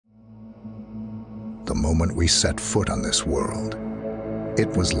the moment we set foot on this world. It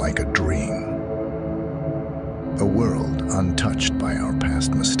was like a dream. A world untouched by our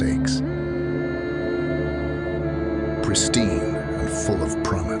past mistakes. Pristine and full of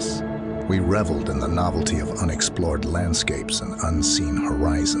promise, we reveled in the novelty of unexplored landscapes and unseen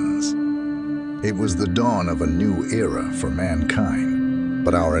horizons. It was the dawn of a new era for mankind,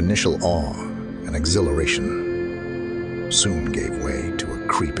 but our initial awe and exhilaration soon gave way to a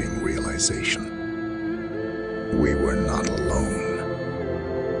creeping realization. We were not alone.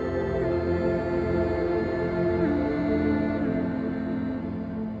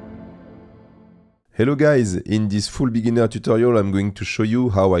 Hello guys, in this full beginner tutorial I'm going to show you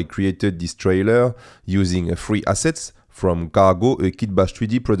how I created this trailer using free assets from Cargo, a Kitbash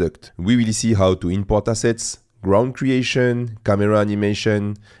 3D product. We will see how to import assets, ground creation, camera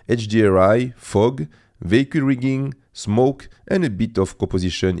animation, Hdri, fog, vehicle rigging, smoke and a bit of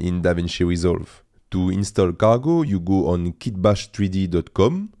composition in Davinci Resolve. To install Cargo, you go on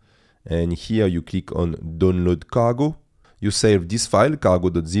kitbash3d.com and here you click on download Cargo. You save this file,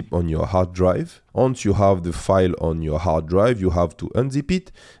 cargo.zip, on your hard drive. Once you have the file on your hard drive, you have to unzip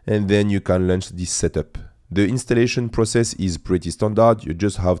it and then you can launch this setup. The installation process is pretty standard. You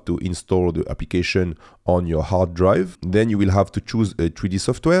just have to install the application on your hard drive. Then you will have to choose a 3D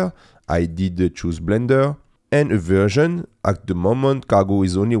software. I did choose Blender and a version. At the moment, Cargo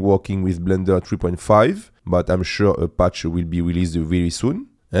is only working with Blender 3.5, but I'm sure a patch will be released very soon.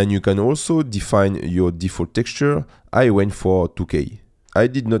 And you can also define your default texture. I went for 2K. I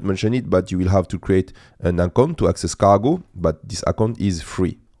did not mention it, but you will have to create an account to access Cargo, but this account is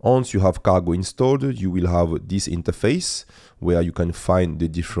free. Once you have Cargo installed, you will have this interface where you can find the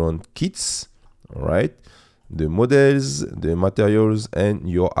different kits, all right, the models, the materials, and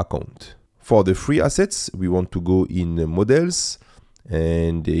your account. For the free assets, we want to go in models,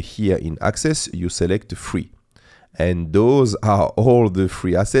 and here in access, you select free. And those are all the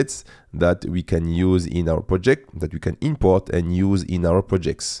free assets that we can use in our project, that we can import and use in our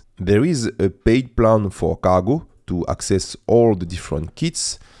projects. There is a paid plan for Cargo to access all the different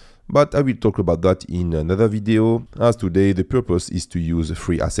kits, but I will talk about that in another video, as today the purpose is to use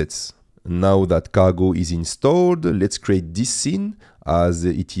free assets. Now that Cargo is installed, let's create this scene, as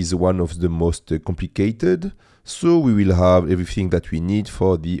it is one of the most complicated. So we will have everything that we need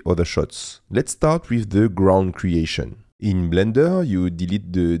for the other shots. Let's start with the ground creation. In Blender, you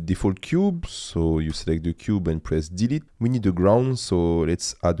delete the default cube. So you select the cube and press delete. We need a ground, so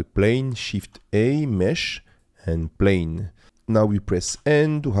let's add a plane, Shift A, mesh, and plane. Now we press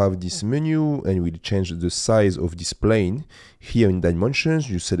N to have this menu and we'll change the size of this plane. Here in dimensions,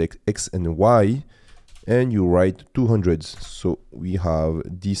 you select X and Y and you write 200. So we have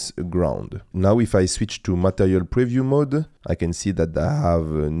this ground. Now if I switch to material preview mode, I can see that I have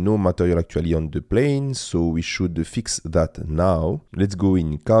no material actually on the plane. So we should fix that now. Let's go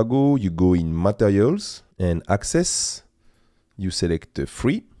in Cargo, you go in materials and access. You select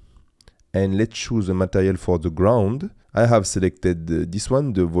free and let's choose a material for the ground. I have selected this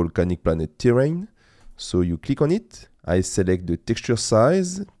one, the volcanic planet terrain. So you click on it. I select the texture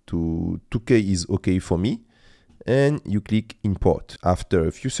size to 2K is okay for me. And you click import. After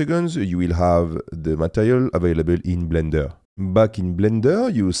a few seconds, you will have the material available in Blender. Back in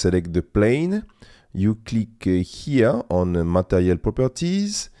Blender, you select the plane. You click here on material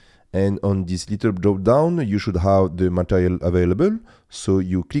properties. And on this little drop down, you should have the material available. So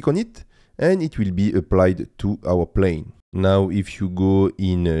you click on it and it will be applied to our plane. Now, if you go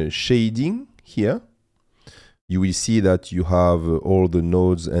in shading here, you will see that you have all the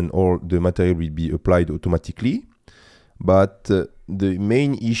nodes and all the material will be applied automatically. But the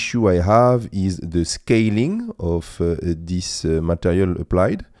main issue I have is the scaling of this material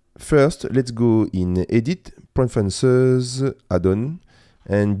applied. First, let's go in Edit, Preferences, Add-on,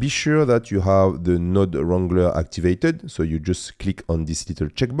 and be sure that you have the node wrangler activated. So you just click on this little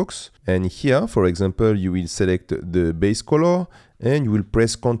checkbox. And here, for example, you will select the base color and you will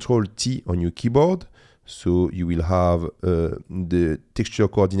press Ctrl T on your keyboard. So you will have the texture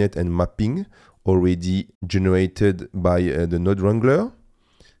coordinate and mapping already generated by the node wrangler.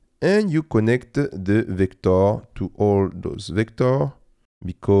 And you connect the vector to all those vectors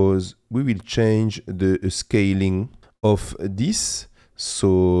because we will change the scaling of this.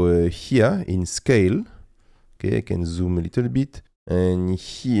 So here in scale, okay, I can zoom a little bit. And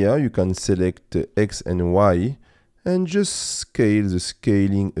here you can select X and Y and just scale the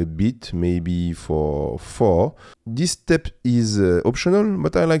scaling a bit, maybe for 4. This step is optional,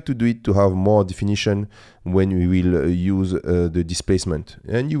 but I like to do it to have more definition when we will use the displacement.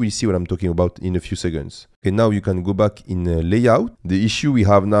 And you will see what I'm talking about in a few seconds. Okay, now you can go back in layout. The issue we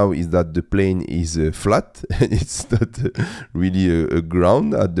have now is that the plane is flat. It's not really a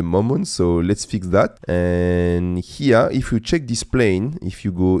ground at the moment, so let's fix that. And here, if you check this plane, if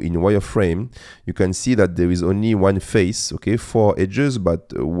you go in wireframe, you can see that there is only one face, okay, 4 edges,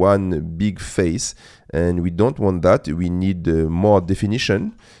 but one big face. And we don't want that. We need more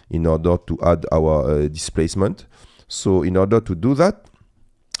definition in order to add our displacement. So in order to do that,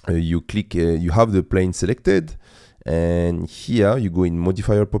 you click, you have the plane selected, and here you go in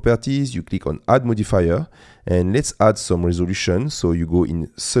modifier properties, you click on add modifier, and let's add some resolution. So you go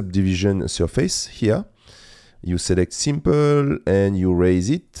in subdivision surface here, you select simple and you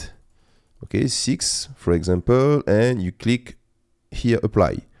raise it, okay, 6 for example, and you click here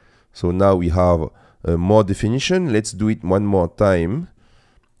apply. So now we have more definition. Let's do it one more time,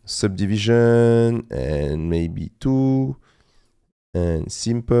 subdivision and maybe 2, and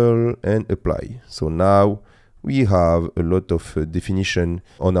simple and apply. So now we have a lot of definition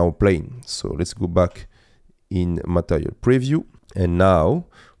on our plane. So let's go back in material preview, and now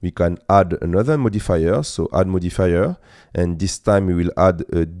we can add another modifier. So add modifier, and this time we will add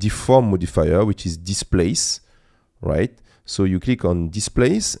a deform modifier, which is displace, right? So you click on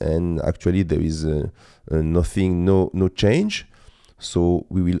displace, and actually there is nothing, no change. So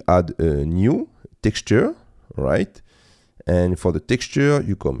we will add a new texture, right? And for the texture,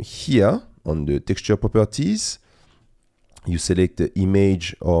 you come here on the texture properties, you select the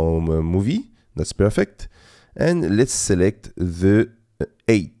image or movie, that's perfect. And let's select the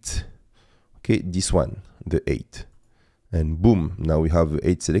 8, okay, this one, the 8. And boom, now we have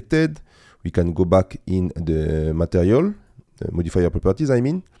 8 selected. We can go back in the material, the modifier properties I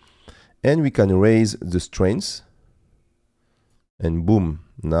mean, and we can raise the strength. And boom,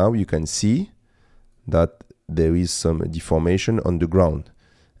 now you can see that there is some deformation on the ground.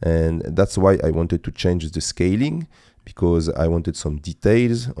 And that's why I wanted to change the scaling, because I wanted some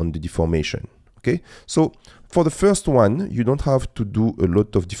details on the deformation. Okay, so for the first one, you don't have to do a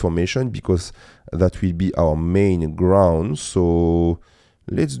lot of deformation because that will be our main ground. So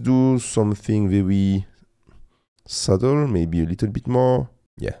let's do something very subtle, maybe a little bit more.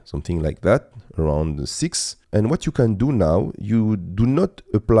 Yeah, something like that, around 6. And what you can do now, you do not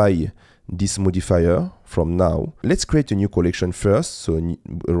apply this modifier from now. Let's create a new collection first. So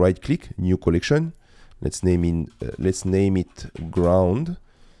right click, new collection. Let's name it ground,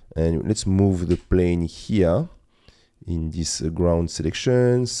 and let's move the plane here in this ground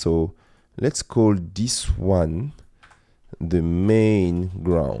selection. So let's call this one the main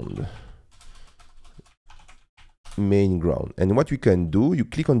ground. And what we can do, you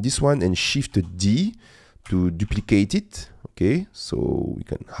click on this one and shift D to duplicate it. Okay, so we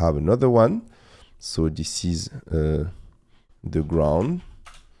can have another one. So this is the ground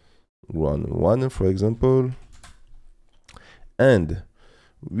 1 for example, and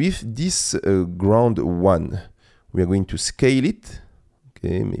with this ground 1 we are going to scale it,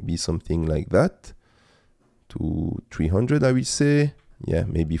 okay, maybe something like that, to 300 I will say, yeah,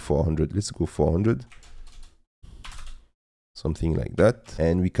 maybe 400, let's go 400, something like that.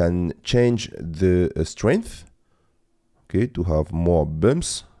 And we can change the strength, okay, to have more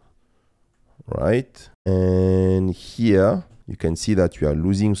bumps, right? And here you can see that we are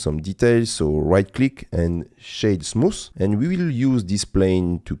losing some details, so right click and shade smooth, and we will use this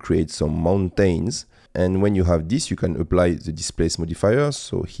plane to create some mountains. And when you have this, you can apply the displace modifier,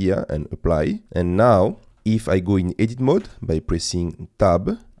 so here and apply. And now if I go in edit mode by pressing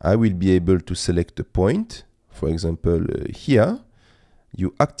tab, I will be able to select a point. For example, here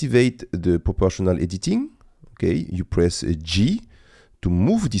you activate the proportional editing, okay, you press G to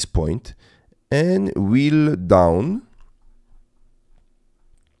move this point, and wheel down,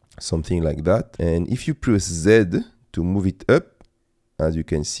 something like that. And if you press Z to move it up, as you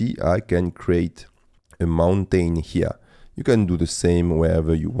can see, I can create a mountain here. You can do the same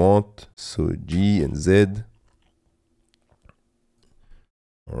wherever you want. So G and Z.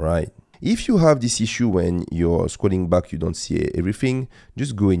 All right. If you have this issue when you're scrolling back, you don't see everything,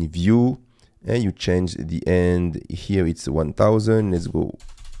 just go in view and you change the end. Here it's 1000. Let's go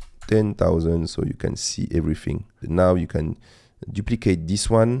 10,000 so you can see everything. Now you can duplicate this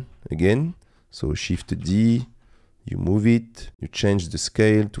one again. So shift D, you move it, you change the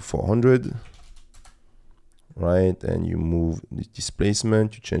scale to 400, right? And you move the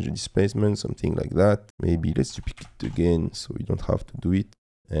displacement, you change the displacement, something like that. Maybe let's duplicate it again so you don't have to do it.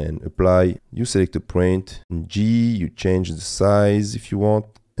 And apply, you select a point, in G, you change the size if you want,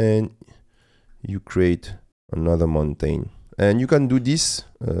 and you create another mountain. And you can do this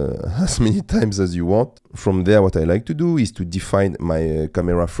as many times as you want. From there, what I like to do is to define my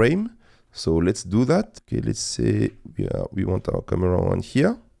camera frame. So let's do that. Okay, let's say we want our camera on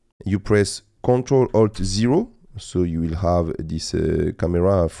here. You press Ctrl-Alt-0, so you will have this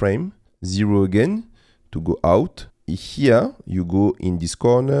camera frame. 0 again to go out. Here, you go in this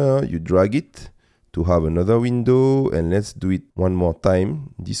corner, you drag it to have another window, and let's do it one more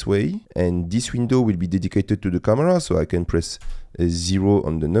time this way. And this window will be dedicated to the camera, so I can press 0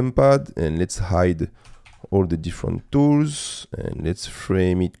 on the numpad, and let's hide all the different tools, and let's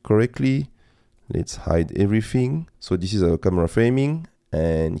frame it correctly. Let's hide everything. So this is our camera framing,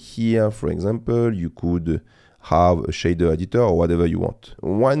 and here, for example, you could have a shader editor or whatever you want.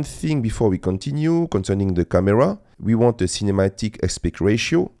 One thing before we continue concerning the camera, we want a cinematic aspect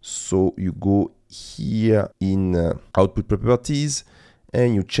ratio. So you go here in output properties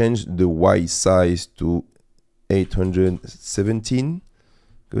and you change the Y size to 817.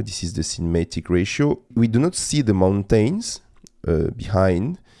 So this is the cinematic ratio. We do not see the mountains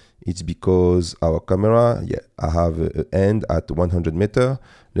behind. It's because our camera, I have an end at 100 meters.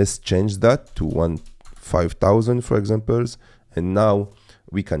 Let's change that to 5,000 for example, and now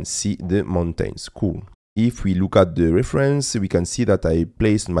we can see the mountains. Cool. If we look at the reference, we can see that I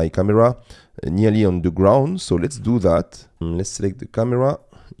placed my camera nearly on the ground. So let's do that. Let's select the camera.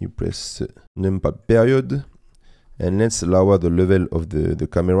 You press numpad period, and let's lower the level of the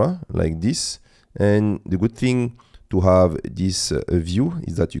camera like this. And the good thing to have this view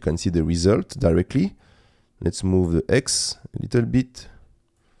is that you can see the result directly. Let's move the X a little bit,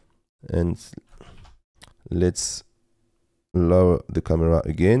 and let's lower the camera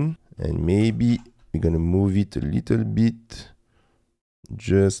again, and maybe we're gonna move it a little bit,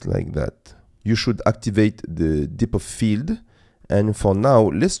 just like that. You should activate the depth of field, and for now,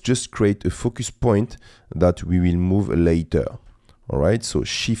 let's just create a focus point that we will move later. All right, so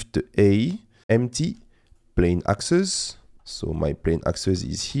Shift A, empty, plane axis. So my plane axis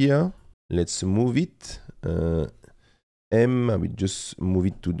is here. Let's move it. M, I will just move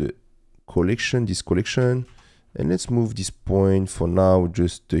it to the collection, this collection, and let's move this point for now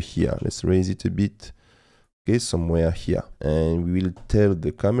just here. Let's raise it a bit, okay, somewhere here, and we will tell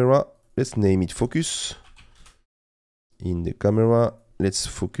the camera, let's name it focus. In the camera, let's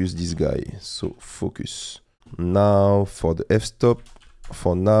focus this guy, so focus. Now for the f-stop,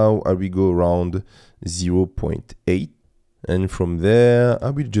 for now I will go around 0.8, and from there I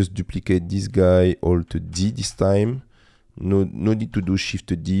will just duplicate this guy Alt D this time. No need to do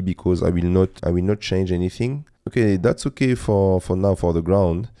Shift D because I will not change anything. Okay, that's okay for now for the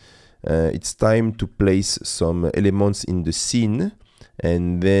ground. It's time to place some elements in the scene,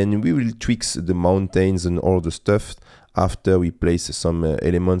 and then we will tweak the mountains and all the stuff after we place some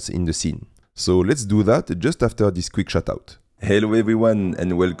elements in the scene. So let's do that just after this quick shout out. Hello everyone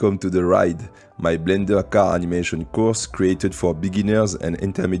and welcome to The Ride, my Blender car animation course created for beginners and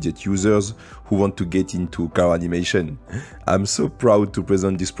intermediate users who want to get into car animation. I'm so proud to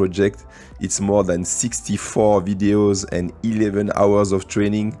present this project. It's more than 64 videos and 11 hours of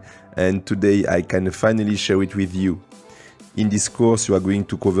training, and today I can finally share it with you. In this course, you are going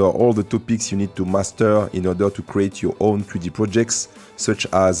to cover all the topics you need to master in order to create your own 3D projects, such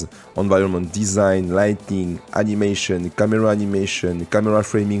as environment design, lighting, animation, camera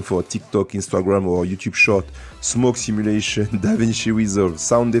framing for TikTok, Instagram or YouTube short, smoke simulation, Davinci Resolve,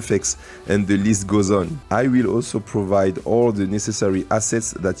 sound effects, and the list goes on. I will also provide all the necessary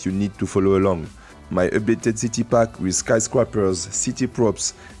assets that you need to follow along. My updated city pack with skyscrapers, city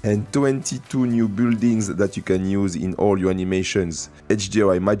props, and 22 new buildings that you can use in all your animations.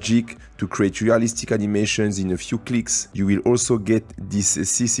 Hdri magic to create realistic animations in a few clicks. You will also get this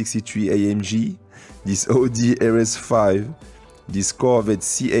C63 AMG, this Audi RS5, this Corvette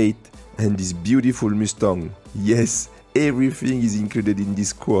C8, and this beautiful Mustang. Yes, everything is included in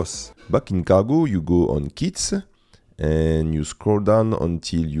this course. Back in Cargo, you go on Kits, and you scroll down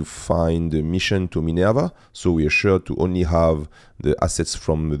until you find the mission to Minerva. So we are sure to only have the assets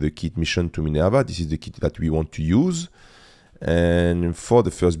from the kit mission to Minerva. This is the kit that we want to use. And for the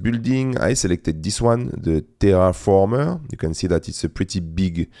first building, I selected this one, the Terraformer. You can see that it's a pretty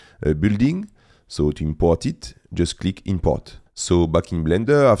big building. So to import it, just click import. So back in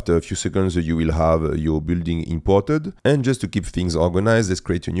Blender, after a few seconds, you will have your building imported. And just to keep things organized, let's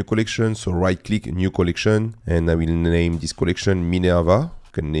create a new collection. So right click, new collection, and I will name this collection Minerva.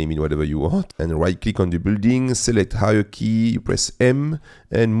 You can name it whatever you want. And right click on the building, select hierarchy, you press M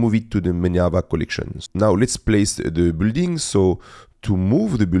and move it to the Minerva collection. Now let's place the building. So to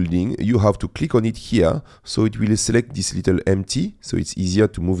move the building, you have to click on it here, so it will select this little empty, so it's easier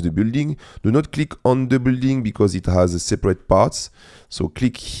to move the building. Do not click on the building because it has separate parts, so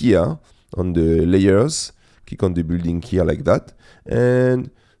click here on the layers, click on the building here like that,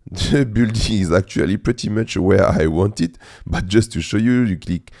 and the building is actually pretty much where I want it, but just to show you, you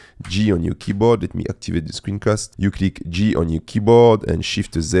click G on your keyboard. Let me activate the screencast. You click G on your keyboard and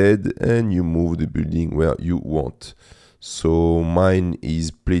Shift Z, and you move the building where you want. So mine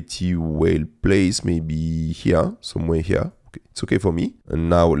is pretty well placed, maybe here, somewhere here. Okay, it's okay for me. And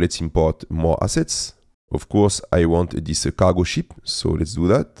now let's import more assets. Of course, I want this cargo ship, so let's do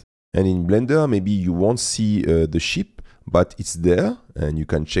that. And in Blender, maybe you won't see the ship, but it's there, and you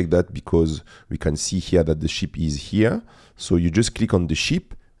can check that because we can see here that the ship is here. So you just click on the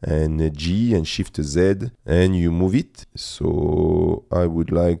ship and G and Shift Z and you move it. So I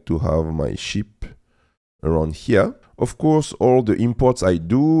would like to have my ship around here. Of course, all the imports I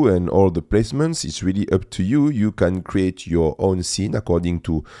do and all the placements, it's really up to you. You can create your own scene according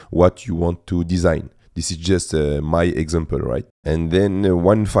to what you want to design. This is just my example, right? And then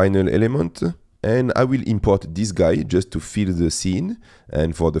one final element. And I will import this guy just to fill the scene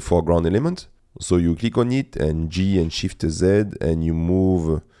and for the foreground element. So you click on it and G and Shift Z and you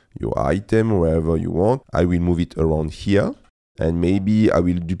move your item wherever you want. I will move it around here and maybe I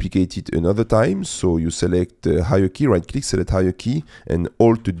will duplicate it another time. So you select hierarchy, right click, select hierarchy and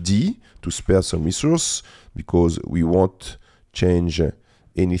Alt D to spare some resource because we won't change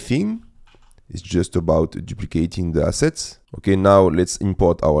anything. It's just about duplicating the assets. Okay, now let's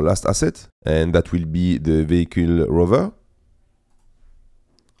import our last asset, and that will be the vehicle rover.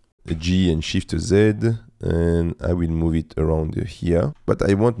 G and Shift Z, and I will move it around here. But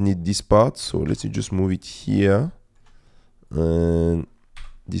I won't need this part, so let's just move it here. And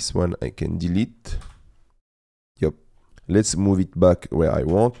this one I can delete. Yep. Let's move it back where I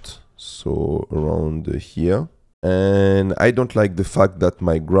want, so around here. And I don't like the fact that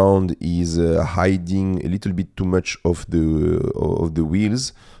my ground is hiding a little bit too much of the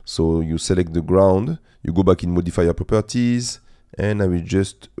wheels. So you select the ground, you go back in modifier properties, and I will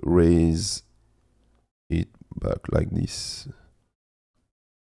just raise it back like this.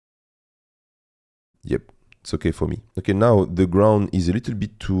 Yep, it's okay for me. Okay, now the ground is a little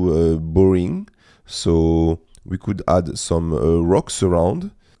bit too boring, so we could add some rocks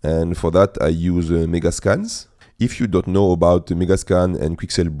around, and for that I use Megascans. If you don't know about the Megascan and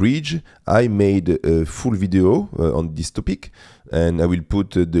Quixel Bridge, I made a full video on this topic and I will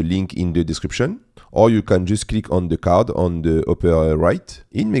put the link in the description. Or you can just click on the card on the upper right.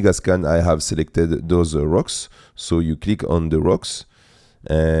 In Megascan, I have selected those rocks. So you click on the rocks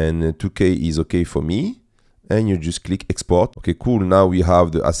and 2K is okay for me. And you just click export. Okay, cool. Now we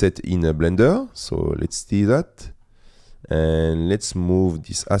have the asset in Blender. So let's see that. And let's move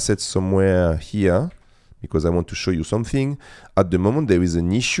this asset somewhere here, because I want to show you something. At the moment, there is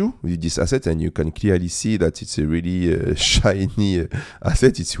an issue with this asset, and you can clearly see that it's a really shiny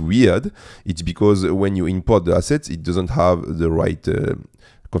asset. It's weird. It's because when you import the assets, it doesn't have the right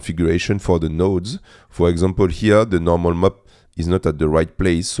configuration for the nodes. For example, here, the normal map is not at the right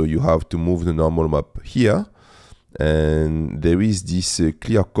place, so you have to move the normal map here. And there is this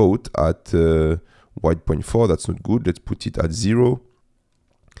clear coat at 1.4. That's not good. Let's put it at 0.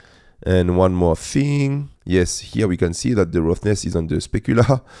 And one more thing, yes, here we can see that the roughness is on the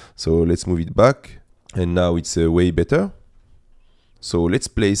specular, so let's move it back, and now it's way better. So let's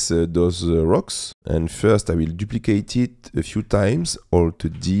place those rocks, and first I will duplicate it a few times, Alt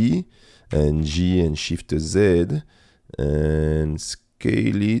D and G and Shift Z, and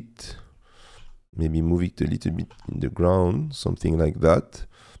scale it, maybe move it a little bit in the ground, something like that,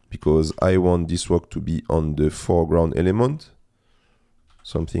 because I want this rock to be on the foreground element.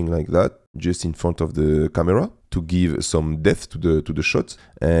 Something like that, just in front of the camera to give some depth to the shot.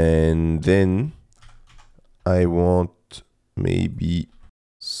 And then I want maybe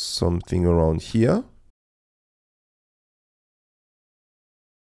something around here.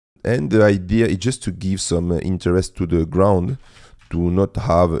 And the idea is just to give some interest to the ground, to not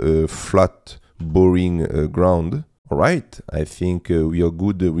have a flat, boring ground. All right, I think we are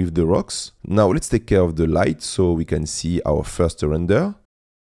good with the rocks. Now let's take care of the light so we can see our first render.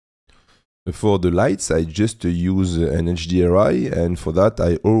 For the lights, I just use an Hdri, and for that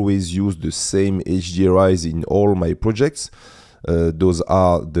I always use the same Hdris in all my projects. Those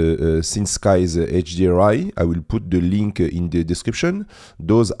are the SynSky's Hdri. I will put the link in the description.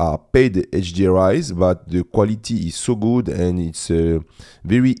 Those are paid Hdris, but the quality is so good and it's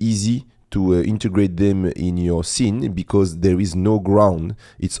very easy to integrate them in your scene because there is no ground.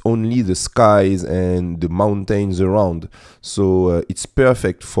 It's only the skies and the mountains around. So it's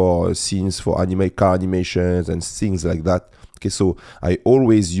perfect for scenes for car animations and things like that. Okay, so I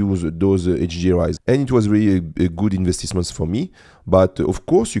always use those HDRIs, and it was really a good investment for me. But of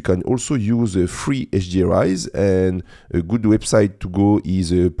course, you can also use free HDRIs, and a good website to go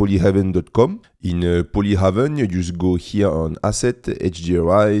is polyhaven.com. In Polyhaven, you just go here on Asset,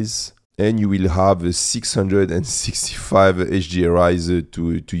 HDRIs, and you will have 665 HDRIs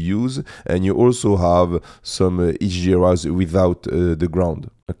to use, and you also have some HDRIs without the ground.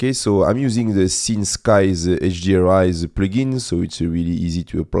 Okay, so I'm using the Scene Skies HDRIs plugin, so it's really easy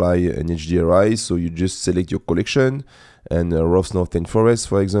to apply an HDRI. So you just select your collection, and Rough North and Forest,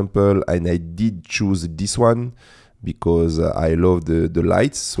 for example, and I did choose this one because I love the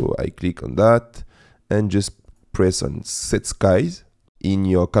lights, so I click on that and just press on Set Skies. In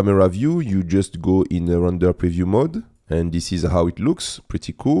your camera view, you just go in a render preview mode, and this is how it looks,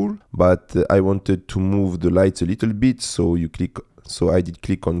 pretty cool. But I wanted to move the lights a little bit, so I did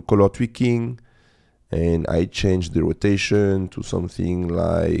click on color tweaking, and I changed the rotation to something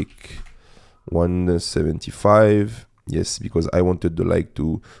like 175. Yes, because I wanted the light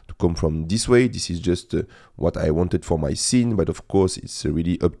to come from this way. This is just what I wanted for my scene, but of course it's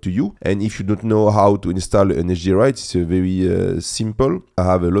really up to you. And if you don't know how to install an HDRI, it's very simple. I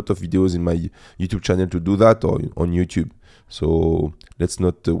have a lot of videos in my YouTube channel to do that, or on YouTube. So let's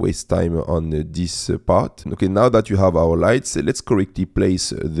not waste time on this part. Okay, now that you have our lights, let's correctly place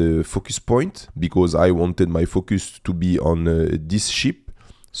the focus point, because I wanted my focus to be on this ship.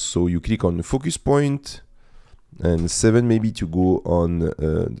 So you click on the focus point, and 7 maybe to go on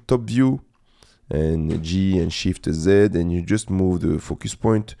the top view, and G and Shift Z, and you just move the focus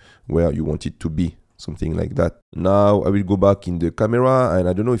point where you want it to be, something like that. Now I will go back in the camera, and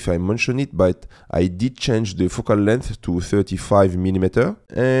I don't know if I mentioned it, but I did change the focal length to 35mm,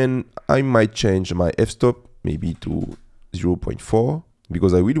 and I might change my f-stop maybe to 0.4,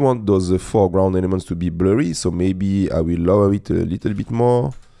 because I really want those foreground elements to be blurry, so maybe I will lower it a little bit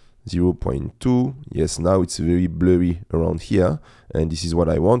more. 0.2. Yes, now it's very blurry around here, and this is what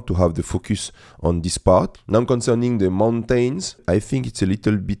I want, to have the focus on this part. Now concerning the mountains, I think it's a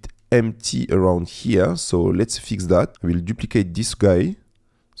little bit empty around here, so let's fix that. I will duplicate this guy,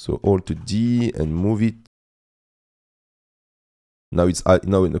 so Alt D and move it. Now it's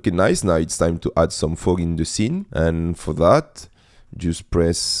okay, nice. Now it's time to add some fog in the scene, and for that just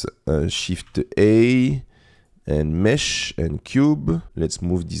press Shift A and Mesh and Cube. Let's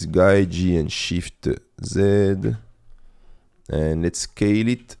move this guy, G and Shift Z, and let's scale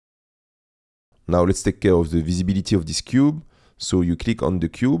it. Now let's take care of the visibility of this cube. So you click on the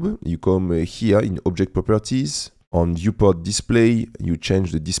cube, you come here in Object Properties. On Viewport Display, you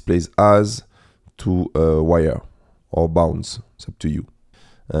change the displays as to wire or bounds. It's up to you.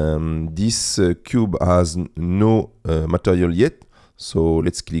 This cube has no material yet, so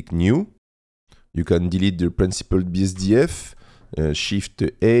let's click New. You can delete the principled BSDF, Shift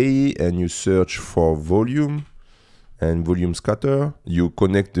A, and you search for volume and volume scatter. You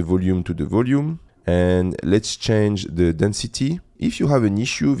connect the volume to the volume, and let's change the density. If you have an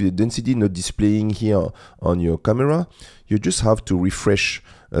issue with the density not displaying here on your camera, you just have to refresh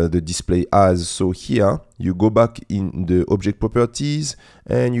the display as. So here you go back in the object properties,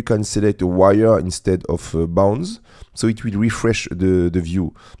 and you can select a wire instead of bounds, so it will refresh the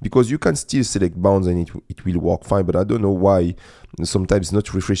view, because you can still select bounds and it will work fine, but I don't know why sometimes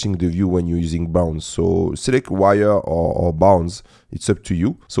not refreshing the view when you're using bounds. So select wire or bounds, it's up to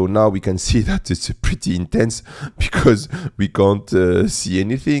you. So now we can see that it's pretty intense because we can't see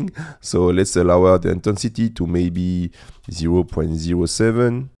anything. So let's lower the intensity to maybe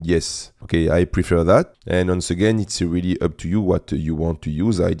 0.07. Yes, okay, I prefer that. And once again, it's really up to you what you want to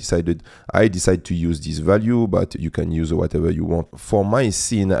use. I decided to use this value, but you can use whatever you want. For my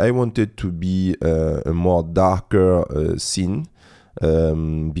scene, I wanted to be a more darker scene,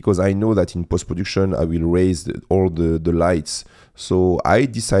 because I know that in post-production I will raise all the lights. So I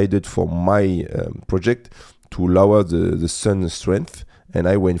decided for my project to lower the sun strength, and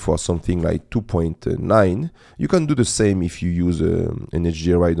I went for something like 2.9. You can do the same if you use an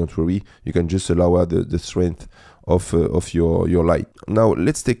HDRI, don't worry. You can just lower the strength of your light. Now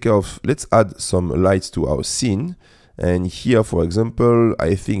let's add some lights to our scene. And here, for example,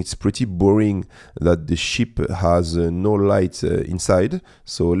 I think it's pretty boring that the ship has no lights inside.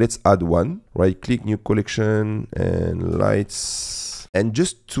 So let's add one. Right click, new collection, and lights. And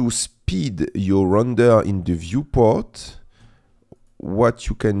just to speed your render in the viewport, what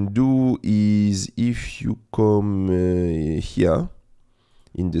you can do is, if you come here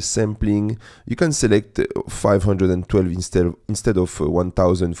in the sampling, you can select 512 instead of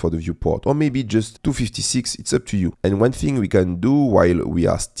 1000 for the viewport, or maybe just 256, it's up to you. And one thing we can do while we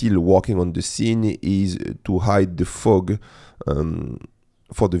are still working on the scene is to hide the fog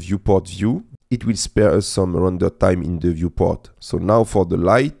for the viewport view. It will spare us some render time in the viewport. So now for the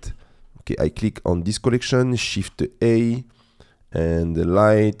light, okay, I click on this collection, Shift A, and the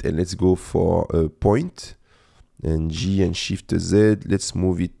light, and let's go for a point, and G and Shift Z, let's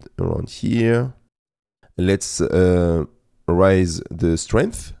move it around here. Let's raise the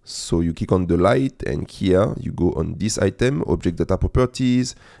strength. So you click on the light, and here you go on this item, Object Data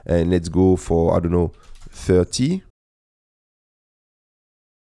Properties, and let's go for, I don't know, 30.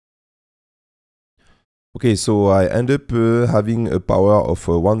 Okay, so I end up having a power of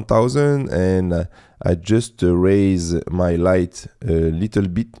 1000, and I just raise my light a little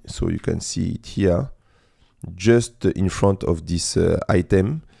bit, so you can see it here, just in front of this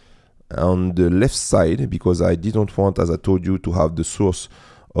item on the left side, because I didn't want, as I told you, to have the source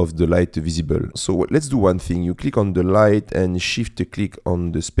of the light visible. So let's do one thing. You click on the light and shift click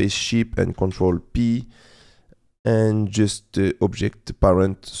on the spaceship and Control P and just object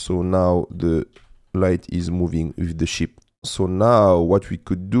parent. So now the light is moving with the ship. So now what we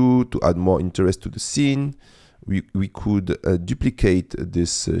could do to add more interest to the scene, we could duplicate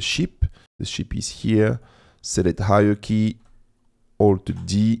this ship. The ship is here. Select hierarchy, Alt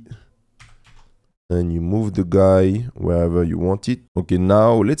D, and you move the guy wherever you want it. Okay,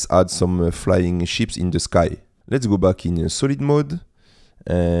 now let's add some flying ships in the sky. Let's go back in solid mode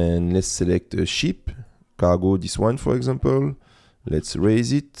and let's select a ship, cargo, this one for example. Let's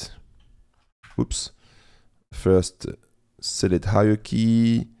raise it. Oops. First, select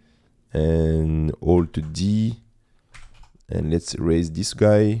hierarchy and Alt D, and let's raise this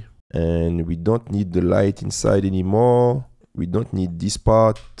guy. And we don't need the light inside anymore. We don't need this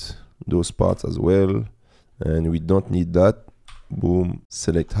part, those parts as well, and we don't need that. Boom.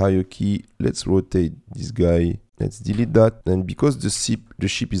 Select hierarchy. Let's rotate this guy. Let's delete that. And because the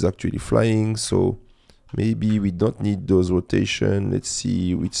ship is actually flying, so maybe we don't need those rotation. Let's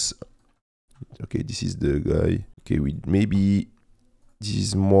see which. Okay, this is the guy. Okay, maybe this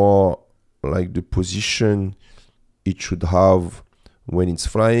is more like the position it should have when it's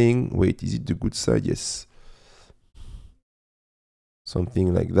flying. Wait, is it the good side? Yes.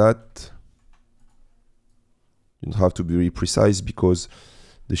 Something like that. You don't have to be very precise because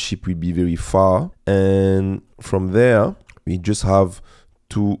the ship will be very far. And from there, we just have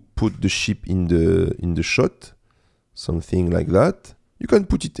to put the ship in the shot. Something like that. You can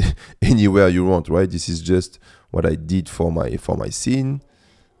put it anywhere you want, right? This is just what I did for my scene.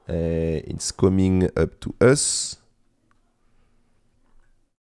 It's coming up to us.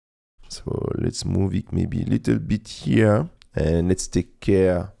 So let's move it maybe a little bit here, and let's take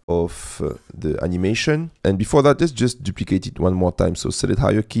care of the animation. And before that, let's just duplicate it one more time. So select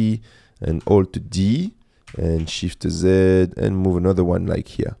hierarchy and Alt D and Shift Z and move another one like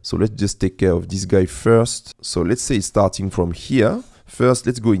here. So let's just take care of this guy first. So let's say starting from here. First,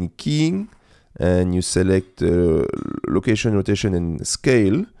 let's go in keying, and you select location, rotation, and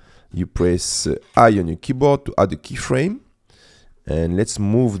scale. You press I on your keyboard to add a keyframe, and let's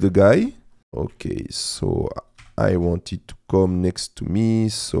move the guy. Okay, so I want it to come next to me,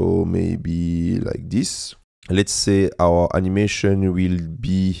 so maybe like this. Let's say our animation will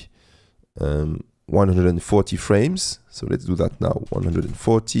be 140 frames. So let's do that now,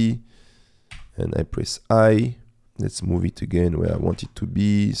 140, and I press I. Let's move it again where I want it to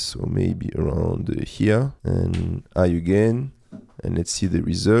be, so maybe around here, and I again, and let's see the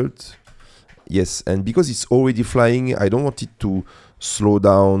result. Yes, and because it's already flying, I don't want it to slow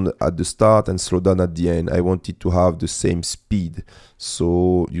down at the start and slow down at the end. I want it to have the same speed.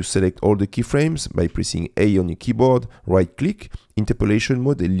 So you select all the keyframes by pressing A on your keyboard, right click, interpolation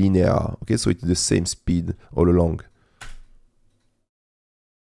mode, linear. Okay, so it's the same speed all along.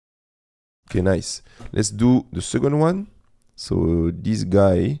 Okay, nice. Let's do the second one. So this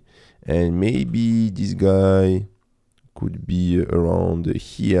guy, and maybe this guy could be around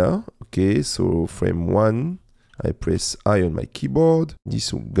here. Okay, so frame 1, I press I on my keyboard.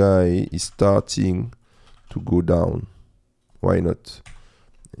 This guy is starting to go down. Why not?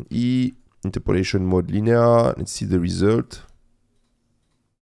 And E, interpolation mode linear. Let's see the result.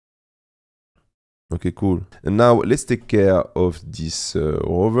 Okay, cool. And now let's take care of this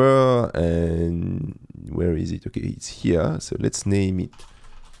rover. And where is it? Okay, it's here. So let's name it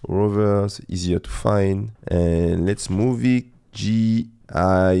rover. So easier to find. And let's move it. G,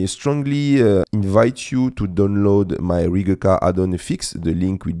 I strongly invite you to download my wheel.Bk.R add-on fix. The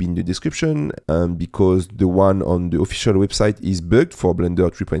link will be in the description because the one on the official website is bugged for Blender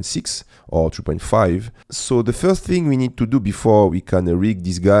 3.6 or 3.5. So the first thing we need to do before we can rig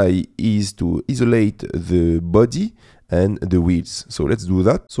this guy is to isolate the body and the wheels. So let's do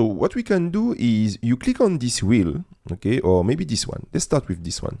that. So what we can do is you click on this wheel, okay, or maybe this one. Let's start with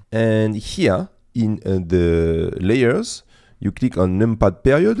this one. And here in the layers, you click on numpad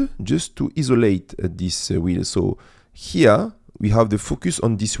period just to isolate this wheel. So here we have the focus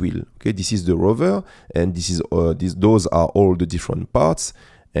on this wheel. Okay, this is the rover, and this is those are all the different parts.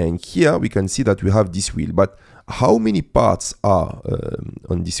 And here we can see that we have this wheel. But how many parts are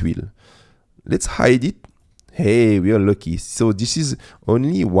on this wheel? Let's hide it. Hey, we are lucky. So this is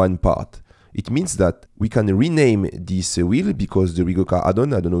only one part. It means that we can rename this wheel because the wheel.Bk.R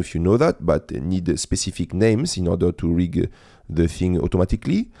add-on, I don't know if you know that, but need specific names in order to rig the thing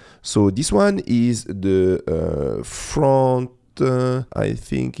automatically. So this one is the front, I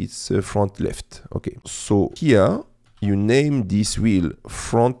think it's front left. Okay, so here you name this wheel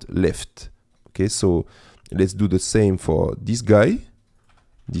front left. Okay, so let's do the same for this guy.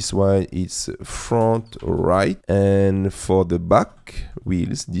 This one is front right, and for the back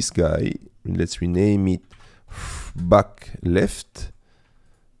wheels, this guy, let's rename it back left,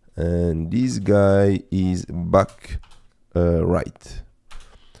 and this guy is back right.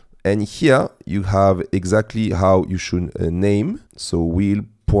 And here you have exactly how you should name. So wheel.Bk.L.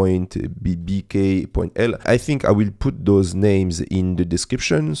 I think I will put those names in the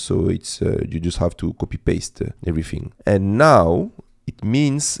description, so it's you just have to copy paste everything. And now it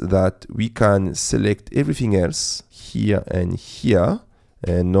means that we can select everything else here and here.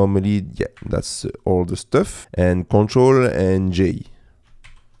 And normally, yeah, that's all the stuff. And Control and J.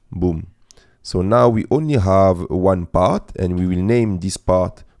 Boom. So now we only have one part, and we will name this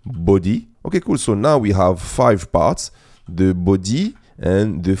part body. Okay, cool. So now we have 5 parts, the body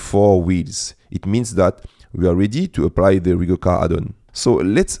and the 4 wheels. It means that we are ready to apply the wheel.Bk.R add-on. So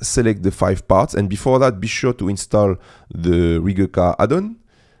let's select the 5 parts, and before that, be sure to install the wheel.Bk.R add-on.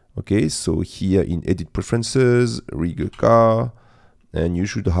 Okay, so here in Edit Preferences, wheel.Bk.R, and you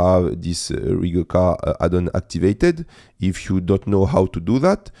should have this wheel.Bk.R add-on activated. If you don't know how to do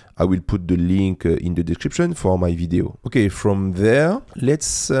that, I will put the link in the description for my video. Okay, from there,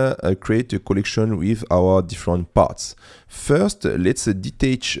 let's create a collection with our different parts. First, let's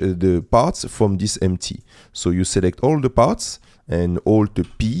detach the parts from this empty. So you select all the parts and Alt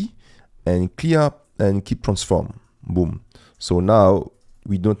P and clear and keep transform. Boom. So now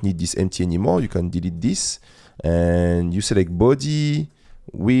we don't need this empty anymore. You can delete this. And you select body,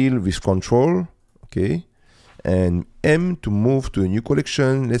 wheel with control, okay, and M to move to a new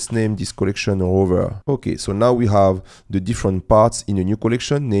collection. Let's name this collection rover. Okay, so now we have the different parts in a new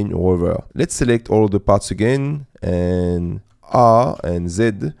collection named rover. Let's select all the parts again, and R and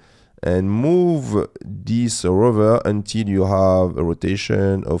Z, and move this rover until you have a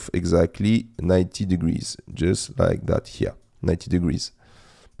rotation of exactly 90 degrees, just like that here, 90 degrees.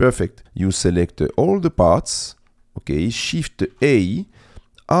 Perfect. You select all the parts, okay, Shift A,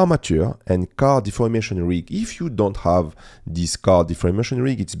 armature and car deformation rig. If you don't have this car deformation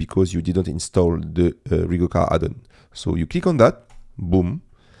rig, it's because you didn't install the wheel.Bk.R add-on. So you click on that, boom.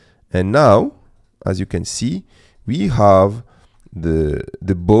 And now, as you can see, we have the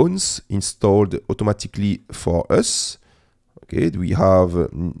bones installed automatically for us. Okay, we have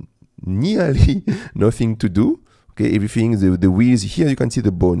nearly nothing to do. Okay, everything, the wheels, here you can see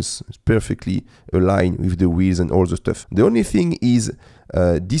the bones perfectly aligned with the wheels and all the stuff. The only thing is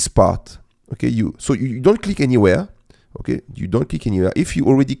this part, okay, so you don't click anywhere, okay, you don't click anywhere. If you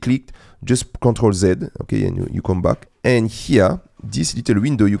already clicked, just Control Z, okay, and you come back. And here, this little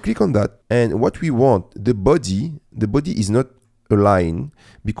window, you click on that, and what we want, the body is not aligned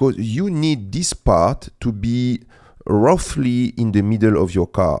because you need this part to be roughly in the middle of your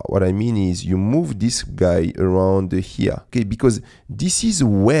car. What I mean is you move this guy around here, okay, because this is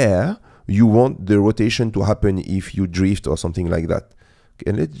where you want the rotation to happen if you drift or something like that.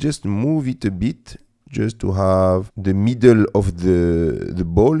 Okay, and let's just move it a bit just to have the middle of the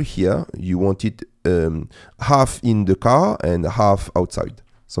ball here. You want it half in the car and half outside,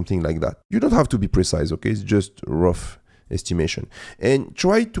 something like that. You don't have to be precise, okay, it's just rough estimation. And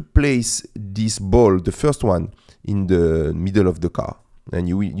try to place this ball, the first one, in the middle of the car, and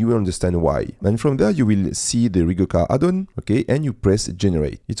you will understand why. And from there you will see the wheel.Bk.R add-on, okay, and you press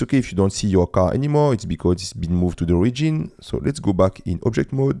generate. It's okay if you don't see your car anymore, it's because it's been moved to the origin. So let's go back in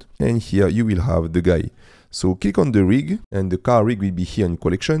object mode, and here you will have the guy. So click on the rig, and the car rig will be here in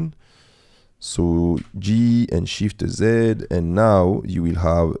collection. So G and Shift Z, and now you will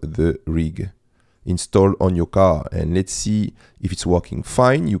have the rig installed on your car. And let's see if it's working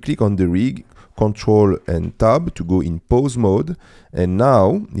fine. You click on the rig, Control and Tab to go in pause mode. And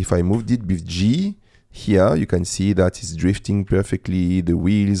now, if I moved it with G, here you can see that it's drifting perfectly, the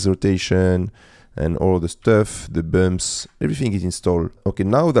wheels rotation, and all the stuff, the bumps, everything is installed. Okay,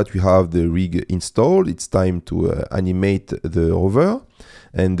 now that we have the rig installed, it's time to animate the rover.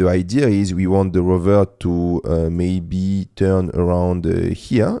 And the idea is we want the rover to maybe turn around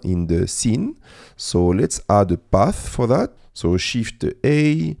here in the scene. So let's add a path for that. So Shift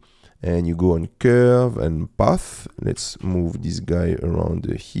A, and you go on curve and path. Let's move this guy around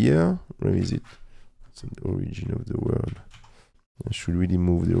here. Where is it? It's the origin of the world. I should really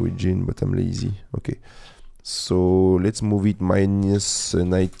move the origin, but I'm lazy. Okay, so let's move it minus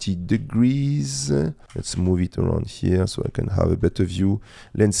 90 degrees. Let's move it around here so I can have a better view.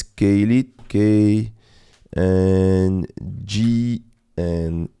 Let's scale it. Okay, and G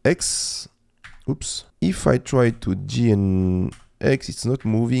and X. Oops. If I try to G and X, it's not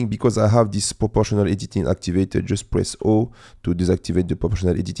moving because I have this proportional editing activated. Just press O to deactivate the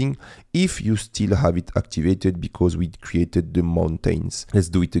proportional editing if you still have it activated because we created the mountains. Let's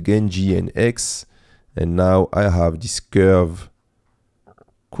do it again, G and X, and now I have this curve.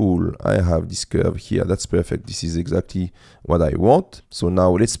 Cool, I have this curve here. That's perfect. This is exactly what I want. So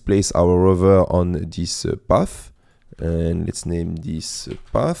now let's place our rover on this path, and let's name this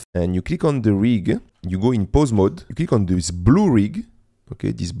path. And you click on the rig, you go in pause mode, you click on this blue rig,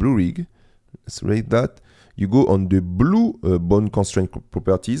 okay, this blue rig, let's rate that. You go on the blue bone constraint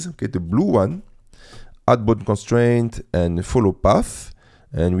properties, okay, the blue one, add bone constraint and follow path.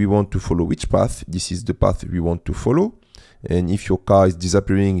 And we want to follow which path? This is the path we want to follow. And if your car is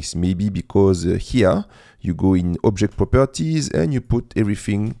disappearing, it's maybe because here you go in object properties and you put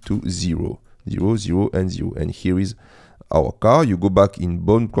everything to 0, 0, 0, and 0. And here is our car. You go back in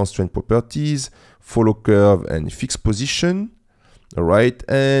bone constraint properties, follow curve and fix position. All right,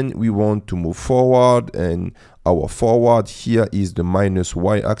 and we want to move forward, and our forward here is the minus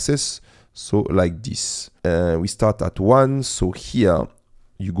Y axis. So like this. We start at 1. So here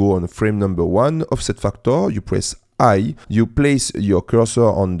you go on frame number 1, offset factor, you press I, you place your cursor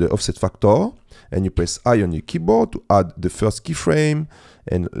on the offset factor, and you press I on your keyboard to add the first keyframe,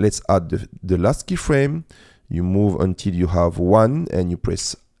 and let's add the last keyframe. You move until you have 1, and you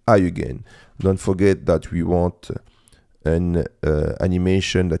press I again. Don't forget that we want an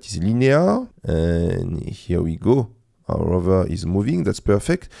animation that is linear, and here we go. Our rover is moving, that's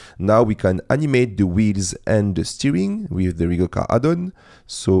perfect. Now we can animate the wheels and the steering with the Rigger Car add-on.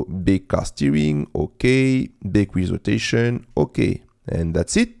 So bake car steering, okay. Bake wheels rotation, okay. And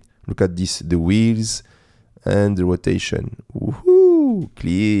that's it. Look at this, the wheels and the rotation. Woohoo,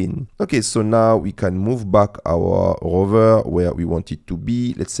 clean. Okay, so now we can move back our rover where we want it to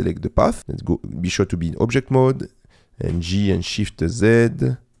be. Let's select the path. Let's go, be sure to be in object mode, and G and Shift Z.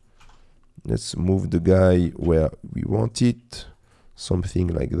 Let's move the guy where we want it, something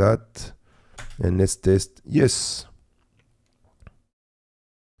like that. And let's test, yes.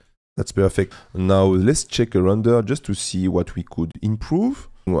 That's perfect. Now let's check a render just to see what we could improve.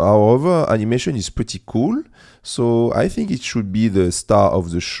 Our rover animation is pretty cool, so I think it should be the star of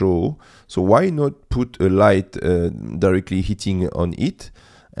the show. So why not put a light directly hitting on it?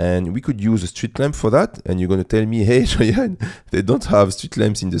 And we could use a street lamp for that. And you're going to tell me, hey, Cheyenne, they don't have street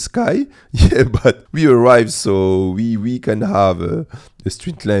lamps in the sky. Yeah, but we arrived, so we can have a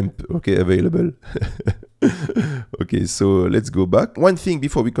street lamp, okay, available. Okay, so let's go back. One thing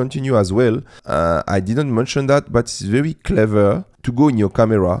before we continue as well, I didn't mention that, but it's very clever to go in your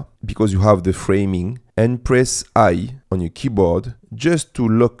camera because you have the framing and press I on your keyboard just to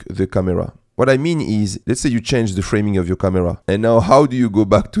lock the camera. What I mean is, let's say you change the framing of your camera, and now how do you go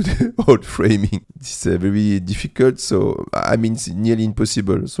back to the old framing? It's very difficult, so I mean it's nearly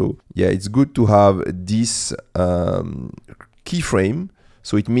impossible. So yeah, it's good to have this keyframe.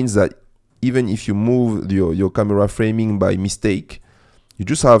 So it means that even if you move your camera framing by mistake, you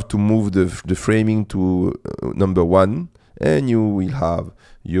just have to move the framing to number 1, and you will have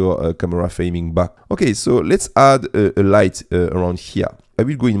your camera framing back. Okay, so let's add a light around here. I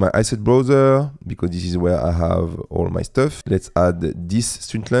will go in my asset browser because this is where I have all my stuff. Let's add this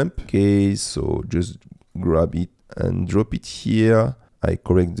street lamp. Okay, so just grab it and drop it here. I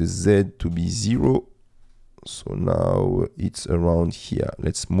correct the Z to be 0. So now it's around here.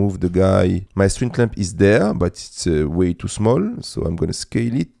 Let's move the guy. My street lamp is there, but it's way too small. So I'm going to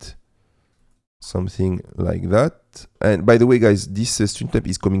scale it. Something like that. And by the way, guys, this street lamp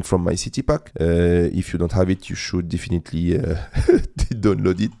is coming from my city pack. If you don't have it, you should definitely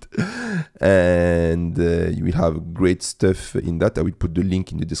download it. and you will have great stuff in that. I will put the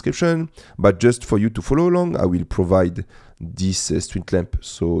link in the description, but just for you to follow along, I will provide this street lamp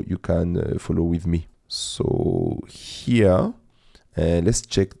so you can follow with me. So here, let's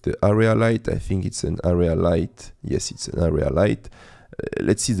check the area light. I think it's an area light. Yes, it's an area light.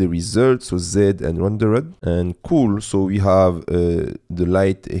 Let's see the results. So Z and rendered, and cool. So we have the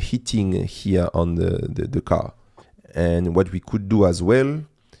light hitting here on the car. And what we could do as well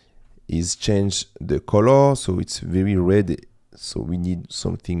is change the color. So it's very red. So we need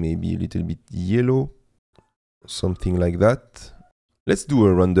something maybe a little bit yellow, something like that. Let's do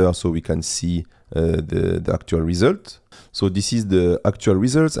a render so we can see the actual result. So this is the actual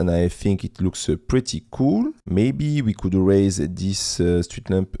results, and I think it looks pretty cool. Maybe we could raise this street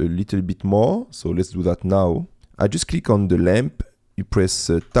lamp a little bit more. So let's do that now. I just click on the lamp. You press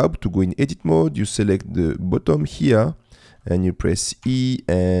tab to go in edit mode. You select the bottom here, and you press E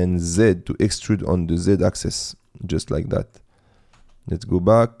and Z to extrude on the Z axis, just like that. Let's go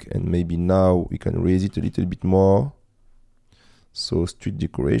back, and maybe now we can raise it a little bit more. So street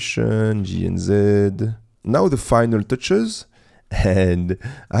decoration, G and Z. Now the final touches, and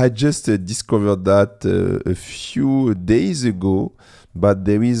I just discovered that a few days ago, but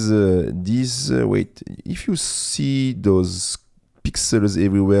there is this, wait, if you see those pixels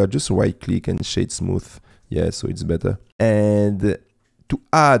everywhere, just right click and shade smooth. Yeah, so it's better. And to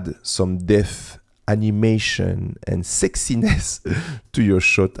add some depth, animation and sexiness to your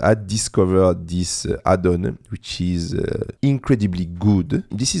shot, I discovered this add-on, which is incredibly good.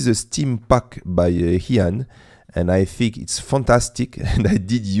 This is a Steam pack by Ian, and I think it's fantastic, and I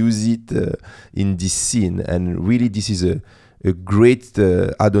did use it in this scene, and really this is a great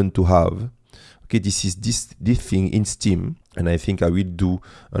add-on to have. Okay, this is this thing in Steam, and I think I will do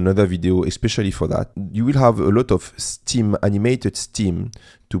another video especially for that. You will have a lot of animated Steam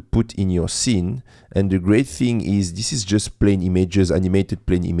to put in your scene, and the great thing is this is just plain images, animated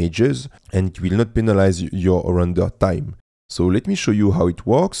plain images, and it will not penalize your render time. So let me show you how it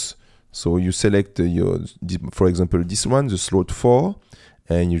works. So you select for example, this one, the slot 4,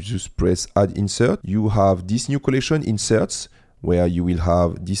 and you just press add insert. You have this new collection inserts, where you will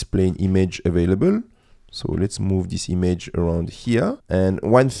have this plain image available. So let's move this image around here. And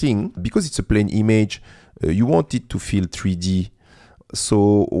one thing, because it's a plain image, you want it to feel 3D.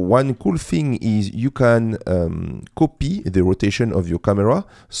 So one cool thing is you can copy the rotation of your camera,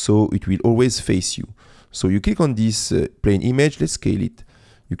 so it will always face you. So you click on this plain image, let's scale it.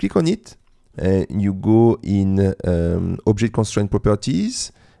 You click on it, and you go in object constraint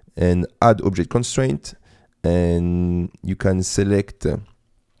properties and add object constraint, and you can select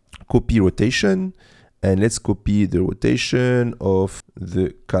copy rotation, and let's copy the rotation of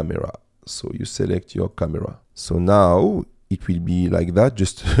the camera. So you select your camera. So now it will be like that,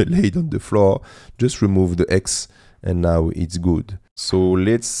 just laid on the floor. Just remove the X, and now it's good. So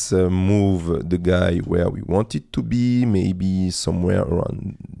let's move the guy where we want it to be, maybe somewhere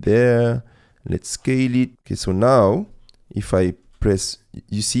around there. Let's scale it. Okay, so now if I press,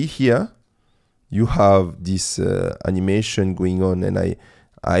 you see here, you have this animation going on, and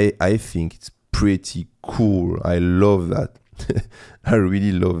I think it's pretty cool. I love that. I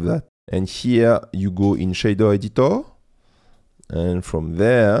really love that. And here you go in shader editor, and from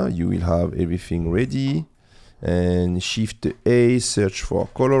there you will have everything ready. And Shift A, search for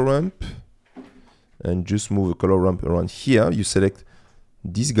color ramp, and just move the color ramp around here. You select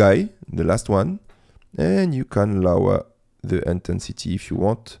this guy, the last one, and you can lower the intensity if you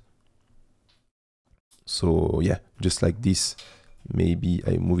want. So yeah, just like this. Maybe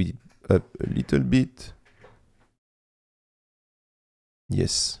I move it up a little bit.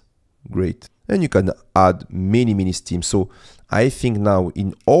 Yes, great. And you can add many themes. So I think now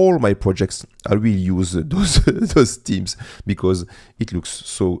in all my projects I will use those themes, because it looks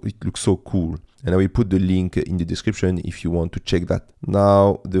so cool. And I will put the link in the description if you want to check that.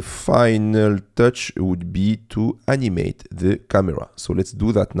 Now the final touch would be to animate the camera. So let's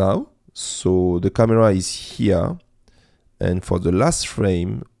do that now. So the camera is here, and for the last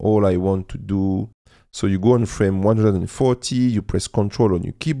frame, all I want to do, so you go on frame 140, you press Ctrl on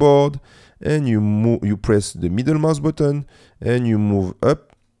your keyboard, and you press the middle mouse button, and you move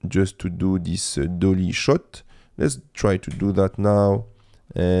up just to do this dolly shot. Let's try to do that now,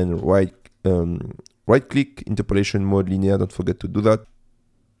 and right click, interpolation mode, linear, don't forget to do that.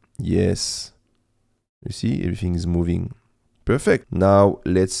 Yes, you see, everything is moving. Perfect. Now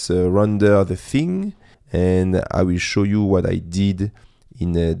let's render the thing, and I will show you what I did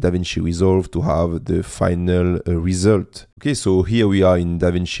in Davinci Resolve to have the final result. Okay, so here we are in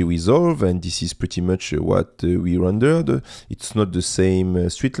Davinci Resolve, and this is pretty much what we rendered. It's not the same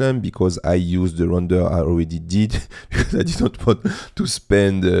street lamp because I used the render I already did because I did not want to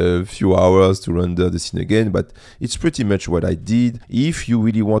spend a few hours to render the scene again, but it's pretty much what I did. If you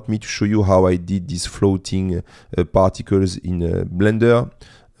really want me to show you how I did these floating particles in Blender,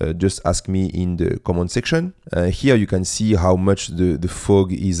 just ask me in the comment section. Here you can see how much the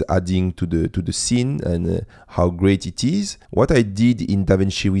fog is adding to the scene and how great it is. What I did in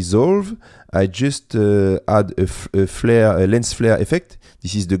Davinci Resolve, I just add a lens flare effect.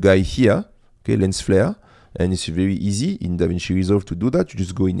 This is the guy here, okay, lens flare. And it's very easy in Davinci Resolve to do that. You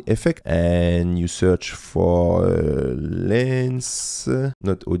just go in Effect and you search for lens,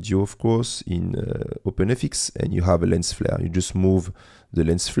 not audio of course, in OpenFX, and you have a lens flare. You just move the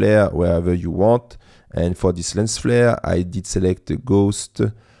lens flare wherever you want. And for this lens flare, I did select the ghost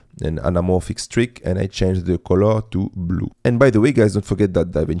and anamorphic streak, and I changed the color to blue. And by the way, guys, don't forget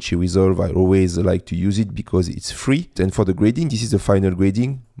that Davinci Resolve, I always like to use it because it's free. And for the grading, this is the final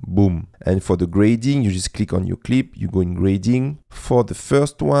grading, boom. And for the grading, you just click on your clip, you go in grading. For the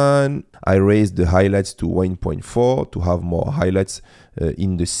first one, I raised the highlights to 1.4 to have more highlights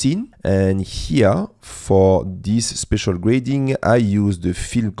in the scene. And here, for this special grading, I use the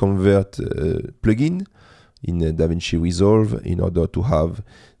Fill Convert plugin in Davinci Resolve in order to have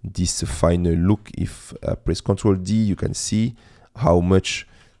this final look. If I press Ctrl D, you can see how much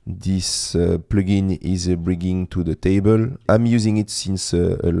this plugin is bringing to the table. I'm using it since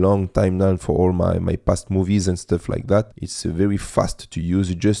a long time now for all my past movies and stuff like that. It's very fast to use.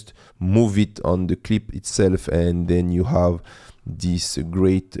 You just move it on the clip itself and then you have this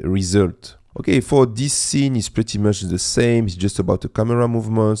great result. Okay, for this scene it's pretty much the same. It's just about the camera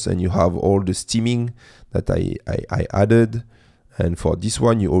movements and you have all the steaming that I added. And for this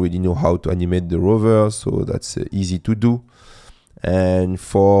one, you already know how to animate the rover, so that's easy to do. And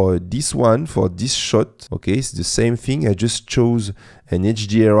for this one, for this shot, okay, it's the same thing. I just chose an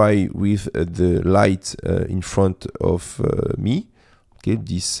Hdri with the light in front of me. Okay,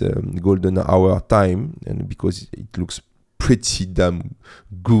 this golden hour time, and because it looks pretty damn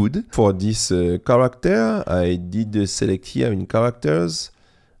good. For this character, I did select here in characters.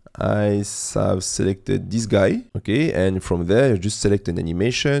 I have selected this guy, okay, and from there you just select an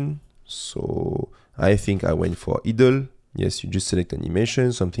animation. So I think I went for idle. Yes, you just select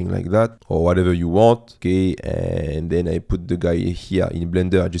animation, something like that, or whatever you want, okay, and then I put the guy here in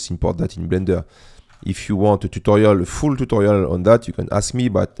Blender. I just import that in Blender. If you want a tutorial, a full tutorial on that, you can ask me,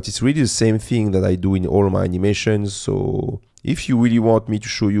 but it's really the same thing that I do in all my animations. So if you really want me to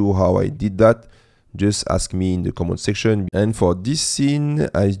show you how I did that, just ask me in the comment section. And for this scene,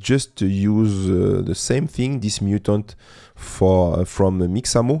 I just use the same thing, this mutant from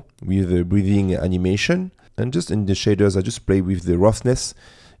Mixamo with the breathing animation. And just in the shaders, I just play with the roughness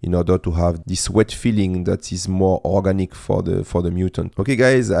in order to have this wet feeling that is more organic for the mutant. Okay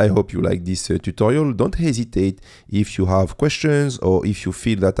guys, I hope you like this tutorial. Don't hesitate if you have questions or if you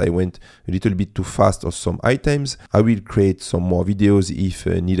feel that I went a little bit too fast on some items. I will create some more videos if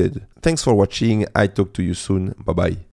needed. Thanks for watching. I talk to you soon. Bye bye.